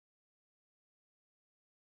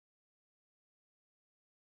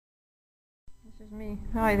This is me.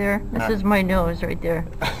 Hi there. This is my nose right there.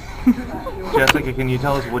 Jessica, can you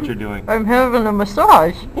tell us what you're doing? I'm having a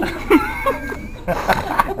massage.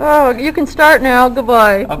 Oh, you can start now.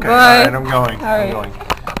 Goodbye. Okay, Bye. all right, I'm going. All right. I'm going.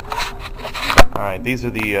 All right, these are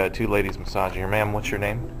the two ladies massaging here. Ma'am, what's your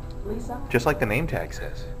name? Lisa. Just like the name tag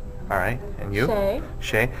says. All right, and you? Shay.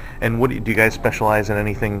 Shay. And what do you guys specialize in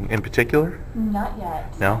anything in particular? Not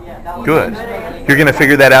yet. No? Good. You're going to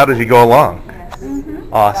figure that out as you go along.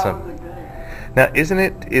 Awesome. Now, isn't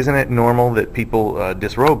it normal that people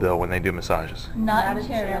disrobe though when they do massages? Not in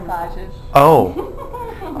chair massages. Oh,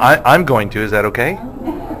 I'm going to. Is that okay?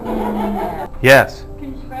 Yes.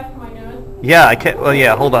 Can you scratch my nose? Yeah, I can. Well,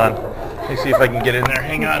 yeah. Hold on. Let me see if I can get in there.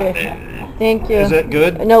 Hang on. Okay. Thank you. Is that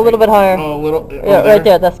good? No, a little bit higher. Oh, a little. Yeah, right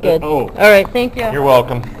there. That's good. Oh. All right. Thank you. You're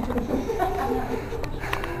welcome.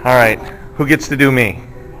 All right. Who gets to do me?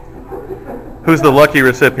 Who's the lucky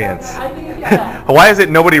recipients? Why is it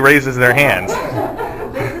nobody raises their hands?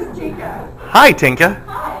 This is Tika. Hi, Tinka.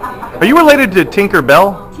 Hi. Are you related to Tinker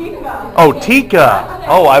Bell? Tika. Oh, Tika.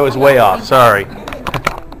 Oh, I was way off. Sorry.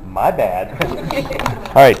 My bad.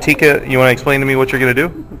 All right, Tika, you want to explain to me what you're going to do?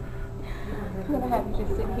 I'm going to have you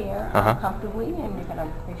just sit here comfortably, and you're going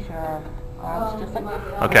to place your arms just like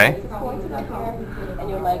this. Okay. This is going to be here, and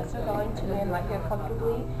your legs are going to land right here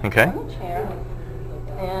comfortably Okay. on the chair.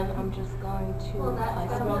 And I'm just going to apply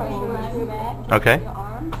some pressure on your back. Okay. Your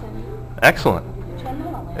arms and Excellent. chin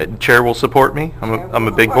down. Chair will support me. I'm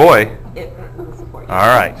a big boy. It will support you.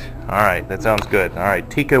 All right. All right. That sounds good. All right.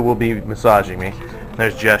 Tika will be massaging me.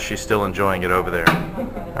 There's Jess. She's still enjoying it over there.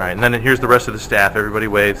 All right. And then here's the rest of the staff. Everybody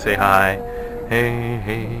wave. Say hi. Hey,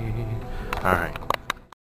 hey. All right.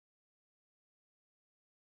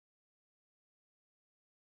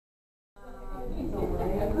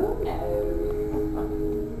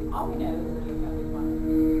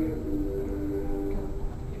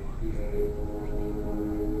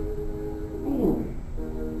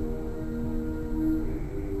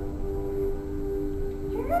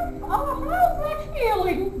 Oh, how's that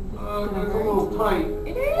feeling? It's a little tight.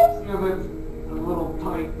 It is? Yeah, but it's a little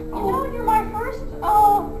tight. You know, you're my first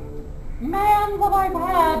man that I've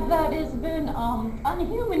had that has been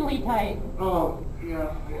unhumanly tight. Oh,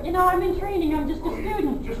 yeah. You know, I'm in training. I'm just a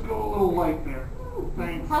student. Just go a little light there.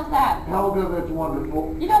 Thanks. How's that? Helga, that's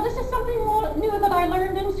wonderful. You know, this is something new that I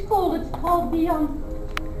learned in school. It's called the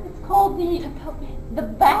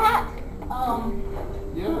bat.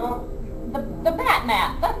 Yeah? The bat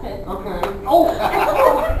nap. That's it. Okay. Oh!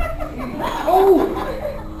 Oh!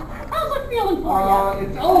 How's it feeling for you?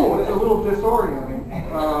 It's a little disorienting.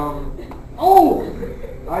 Oh!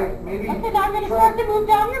 Maybe. Okay, now I'm going to start to move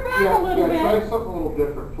down your back a little try bit. something a little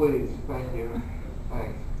different, please. Thank you.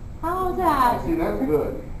 Thanks. How's that? See, that's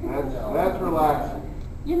good. That's relaxing.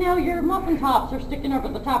 You know, your muffin tops are sticking over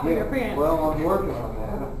the top of your pants. Well, I'm working on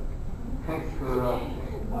that. Thanks for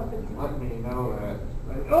letting me know that.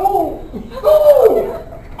 Oh!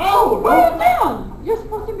 Oh! Oh! Quiet down! You're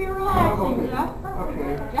supposed to be relaxing, Okay. Geoff.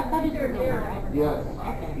 Okay. Geoff, that is your hair, right? Yes.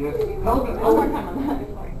 Okay. Yes. One more time on that.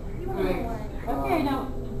 Thanks. Okay, now,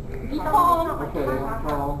 be calm. Okay, I'm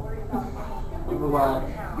calm. I'm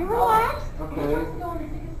relaxed. You relaxed? Okay.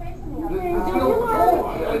 Okay, so you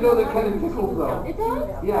are. I know that kind of tickles though. It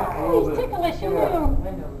does? Yeah, a Oh, little he's bit. ticklish, you Yeah. do.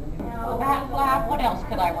 The bat flap, what else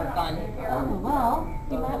could I work on? Oh, well,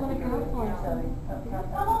 you might want to go for something.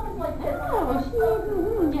 Oh,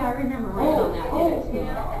 yeah, I remember right on that.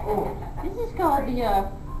 This is called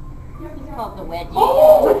the wedgie.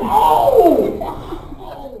 Oh! Oh!